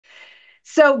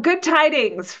So, good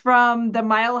tidings from the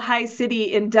Mile High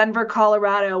City in Denver,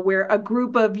 Colorado, where a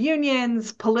group of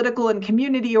unions, political, and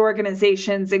community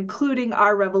organizations, including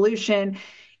Our Revolution,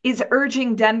 is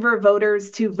urging Denver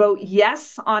voters to vote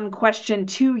yes on question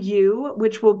 2U,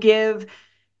 which will give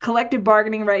collective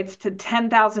bargaining rights to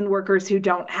 10,000 workers who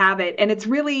don't have it. And it's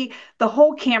really the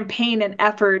whole campaign and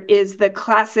effort is the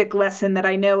classic lesson that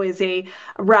I know is a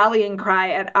rallying cry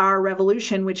at Our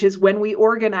Revolution, which is when we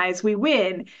organize, we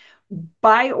win.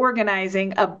 By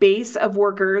organizing a base of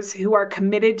workers who are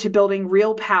committed to building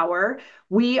real power,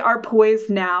 we are poised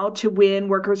now to win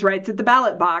workers' rights at the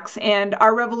ballot box. And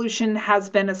Our Revolution has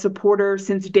been a supporter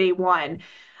since day one.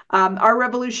 Our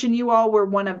Revolution, you all were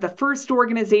one of the first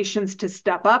organizations to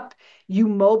step up. You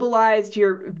mobilized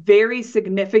your very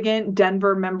significant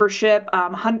Denver membership,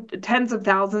 tens of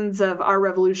thousands of Our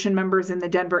Revolution members in the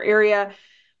Denver area,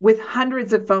 with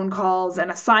hundreds of phone calls and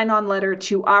a sign-on letter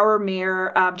to our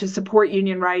mayor to support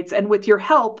union rights. And with your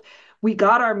help, we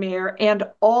got our mayor and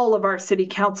all of our city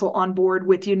council on board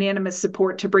with unanimous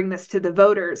support to bring this to the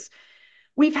voters.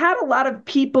 We've had a lot of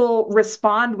people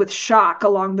respond with shock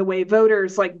along the way.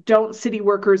 Voters like, don't city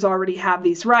workers already have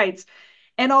these rights?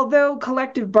 And although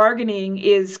collective bargaining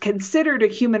is considered a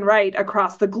human right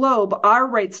across the globe, our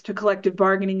rights to collective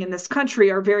bargaining in this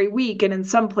country are very weak and in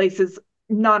some places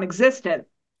non-existent.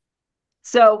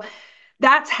 So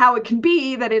that's how it can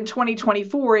be that in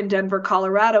 2024 in Denver,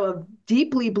 Colorado, a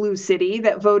deeply blue city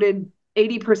that voted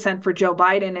 80% for Joe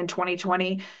Biden in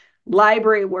 2020,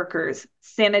 library workers,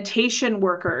 sanitation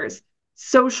workers,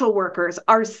 social workers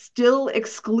are still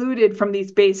excluded from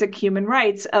these basic human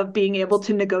rights of being able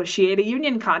to negotiate a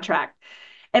union contract.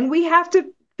 And we have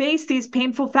to face these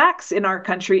painful facts in our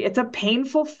country. It's a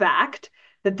painful fact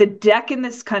that the deck in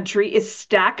this country is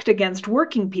stacked against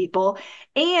working people,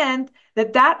 and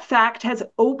that fact has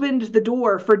opened the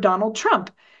door for Donald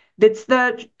Trump. It's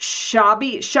the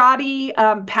shoddy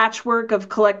patchwork of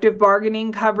collective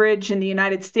bargaining coverage in the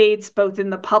United States, both in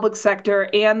the public sector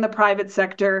and the private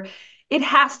sector. It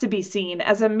has to be seen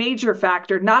as a major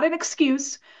factor, not an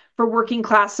excuse for working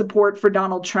class support for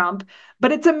Donald Trump,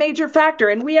 but it's a major factor.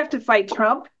 And we have to fight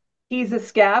Trump. He's a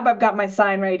scab. I've got my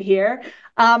sign right here.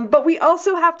 But we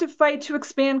also have to fight to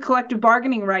expand collective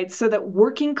bargaining rights so that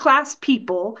working class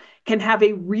people can have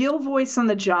a real voice on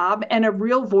the job and a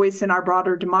real voice in our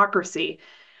broader democracy.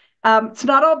 It's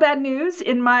not all bad news.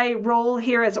 In my role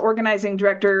here as organizing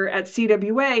director at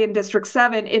CWA in District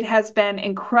 7, it has been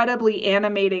incredibly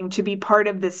animating to be part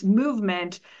of this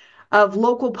movement of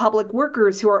local public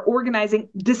workers who are organizing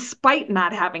despite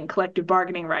not having collective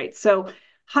bargaining rights. So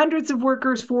hundreds of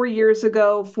workers 4 years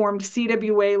ago formed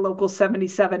CWA Local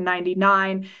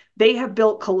 7799. They have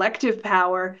built collective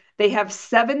power. They have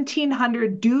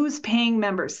 1,700 dues paying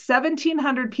members,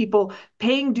 1,700 people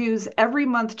paying dues every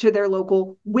month to their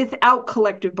local without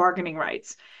collective bargaining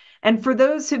rights. And for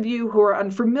those of you who are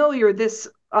unfamiliar, this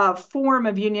form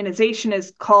of unionization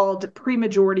is called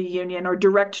pre-majority union or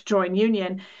direct join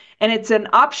union. And it's an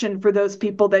option for those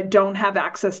people that don't have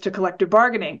access to collective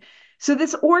bargaining. So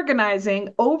this organizing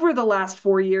over the last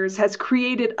 4 years has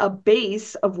created a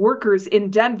base of workers in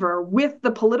Denver with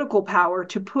the political power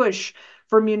to push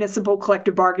for municipal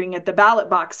collective bargaining at the ballot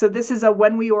box. So this is a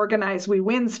when we organize, we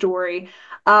win story.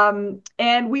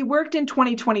 And we worked in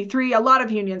 2023, a lot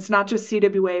of unions, not just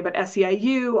CWA, but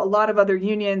SEIU, a lot of other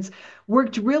unions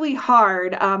worked really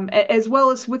hard, as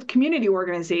well as with community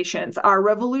organizations, Our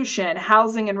Revolution,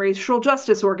 housing and racial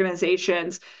justice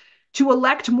organizations, to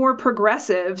elect more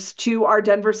progressives to our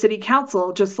Denver City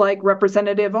Council, just like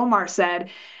Representative Omar said.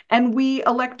 And we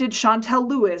elected Chantel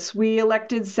Lewis. We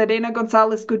elected Serena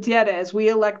Gonzalez Gutierrez. We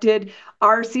elected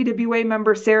our CWA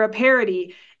member, Sarah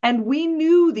Parody. And we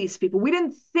knew these people. We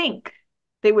didn't think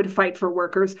they would fight for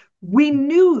workers. We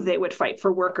knew they would fight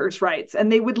for workers' rights,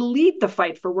 and they would lead the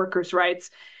fight for workers' rights.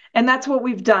 And that's what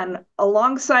we've done.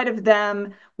 Alongside of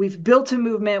them, we've built a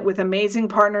movement with amazing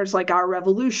partners like Our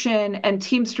Revolution and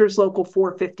Teamsters Local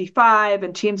 455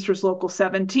 and Teamsters Local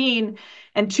 17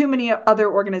 and too many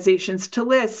other organizations to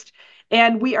list.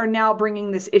 And we are now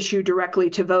bringing this issue directly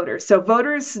to voters. So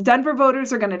voters, Denver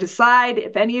voters are going to decide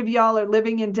if any of y'all are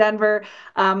living in Denver.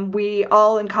 We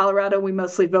all in Colorado, we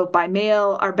mostly vote by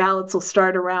mail. Our ballots will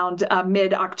start around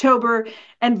mid-October.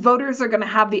 And voters are going to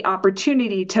have the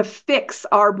opportunity to fix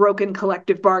our broken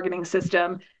collective bargaining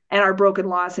system and our broken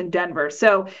laws in Denver.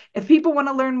 So if people want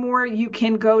to learn more, you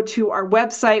can go to our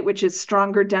website, which is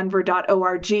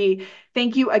strongerdenver.org.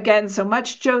 Thank you again so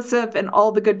much, Joseph, and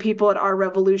all the good people at Our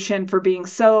Revolution for being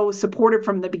so supportive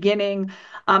from the beginning,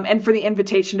 and for the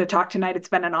invitation to talk tonight. It's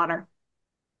been an honor.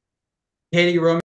 Katie, Roman.